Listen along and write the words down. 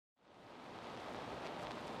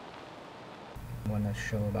want to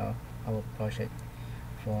show about our project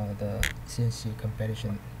for the CNC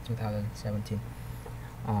competition 2017.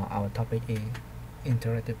 Our topic is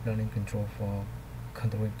interactive learning control for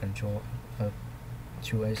control of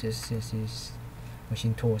 2-axis CNC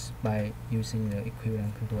machine tools by using the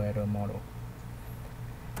equivalent control error model.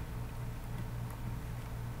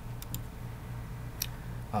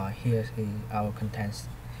 Here is our contents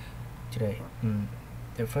today.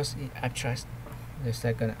 The first is abstract, the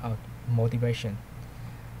second motivation,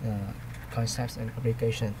 concepts and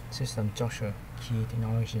application, system structure, key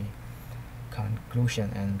technology,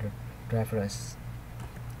 conclusion and reference.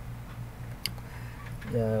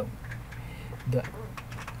 Let's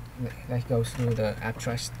go through the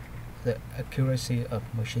abstract. The accuracy of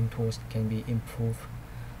machine tools can be improved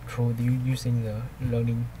through using the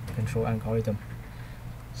learning control algorithm.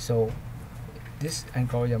 So this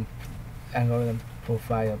algorithm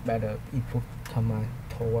provides a better input command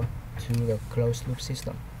toward to the closed loop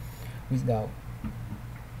system without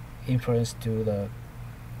inference to the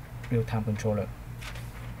real-time controller.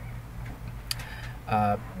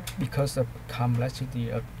 Because of complexity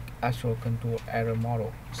of actual control error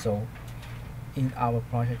model, so in our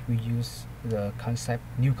project we use the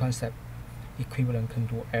new concept equivalent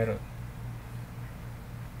control error.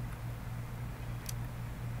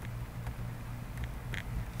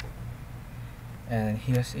 And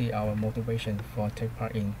here's our motivation for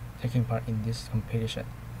taking part in this competition.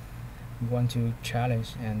 We want to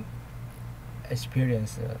challenge and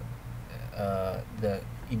experience the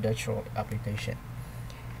industrial application.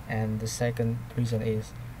 And the second reason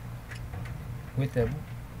is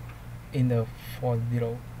in the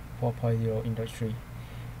 4.0 industry,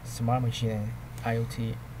 smart machine and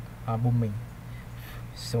IoT are booming.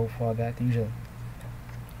 So for that reason,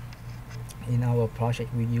 in our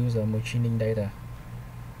project we use machining data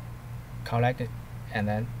collected, and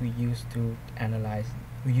then we use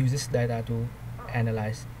this data to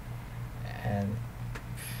analyze and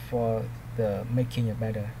for the making a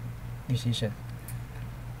better decision.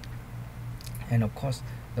 And of course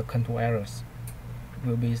the control errors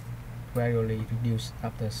will be gradually reduced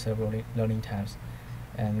after several learning times,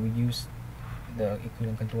 and we use the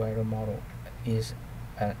equivalent control error model is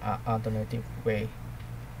an alternative way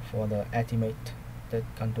for the estimate the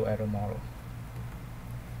control error model.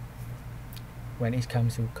 When it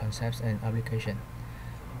comes to concepts and application,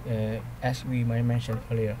 as we might mention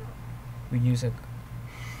earlier, we use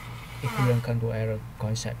equivalent control error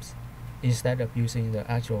concepts instead of using the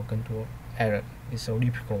actual control error. It's so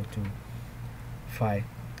difficult to find.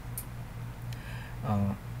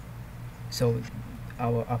 So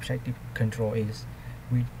our objective control is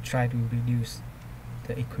we try to reduce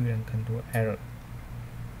the equivalent control error.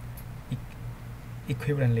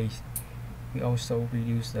 Equivalently, we also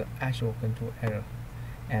reduce the actual control error,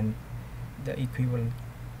 and the equivalent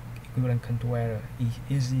control error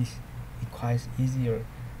is quite easier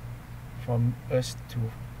for us to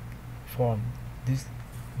form this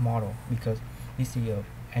model because this is an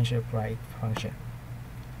enterprise function.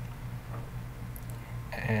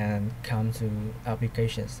 And come to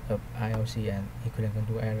applications of IOC and equivalent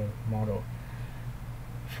control error model.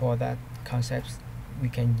 For that concepts we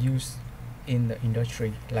can use in the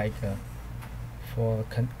industry, like for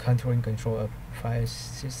controlling control of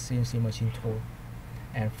 5-axis CNC machine tool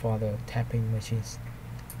and for the tapping machines.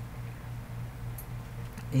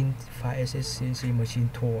 In 5-axis CNC machine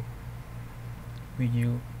tool, we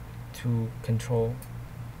use to control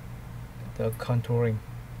the contouring,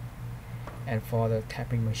 and for the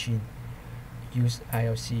tapping machine use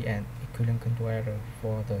IOC and equivalent control error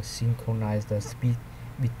for the synchronize the speed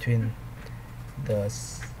between the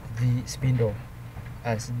spindle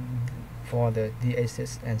as for the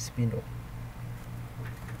D-axis and spindle.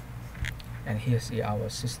 And here's our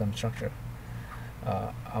system structure.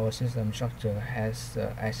 Our system structure has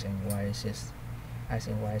X and Y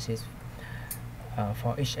axis.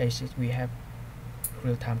 For each axis we have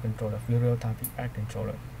real-time controller, real-time feedback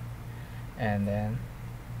controller, and then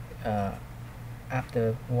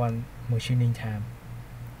after one machining time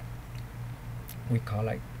we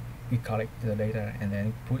collect the data and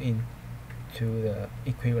then put in to the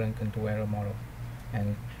equivalent control error model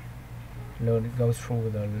and go through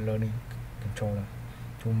the learning controller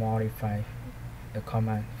to modify the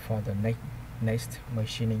command for the next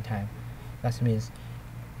machining time. That means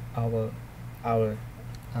our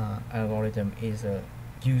algorithm is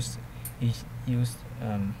use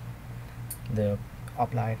the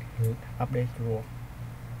update rule.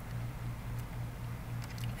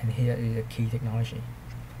 And here is the key technology.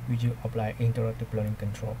 We do apply interactive learning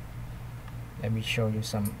control. Let me show you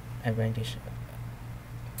some advantage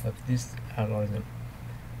of this algorithm.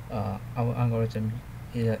 Our algorithm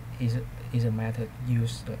is a method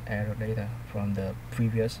use the error data from the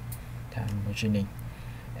previous time machining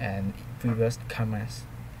and previous commands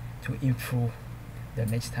to improve the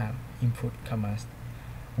next time input commands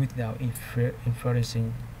without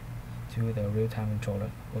inferencing to the real-time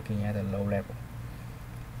controller working at a low level.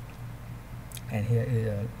 And here is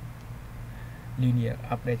a linear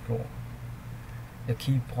update rule. The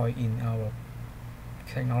key point in our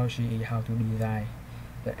technology is how to design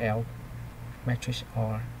the L matrix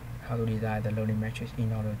or how to design the learning matrix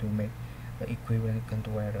in order to make the equivalent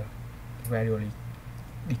control error gradually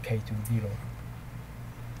decay to zero.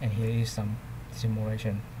 And here is some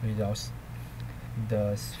simulation results.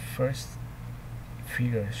 The first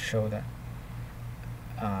figure show that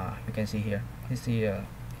you can see here. This is a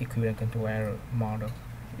equivalent control error model.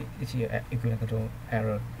 This is a equivalent control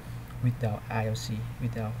error without IOC,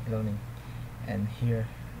 without learning, and here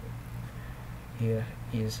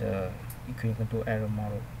is a equivalent control error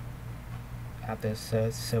model after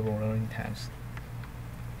several learning times.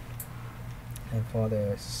 And for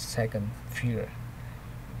the second figure,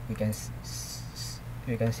 we can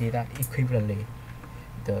see that equivalently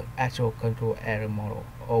the actual control error model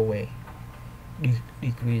always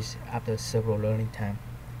decrease after several learning time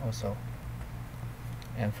also.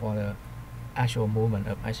 And for the actual movement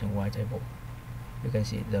of X and Y table, you can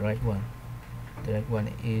see the right one. The right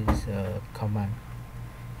one is a command.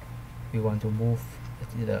 We want to move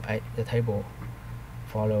the table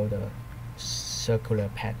follow the circular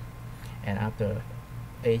path, and after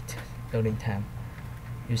 8 learning time,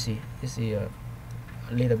 you see a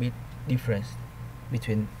little bit difference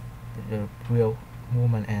between the real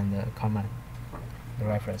movement and the command, the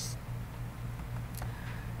reference.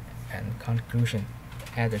 And conclusion: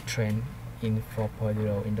 as a trend in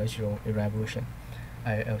 4.0 industrial revolution,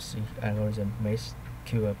 ILC algorithm makes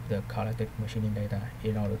cube the collected machining data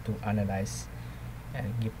in order to analyze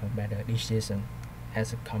and give a better decision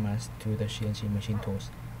as a commands to the CNC machine tools.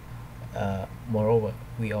 Moreover,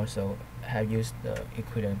 we also have used the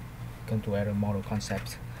equivalent control error model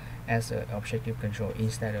concept as an objective control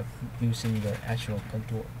instead of using the actual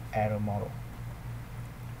control error model.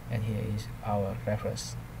 And here is our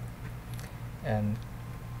reference. And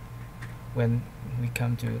when we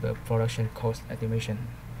come to the production cost estimation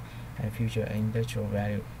and future industrial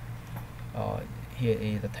value, here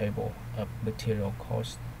is the table of material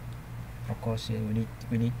cost. Of course, here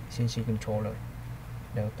we need CNC controller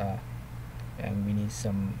delta, and we need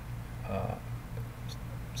some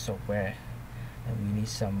software, and we need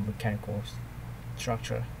some mechanical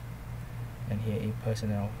structure, and here is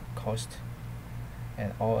personnel cost,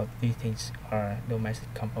 and all of these things are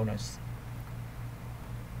domestic components.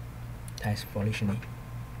 Thanks for listening.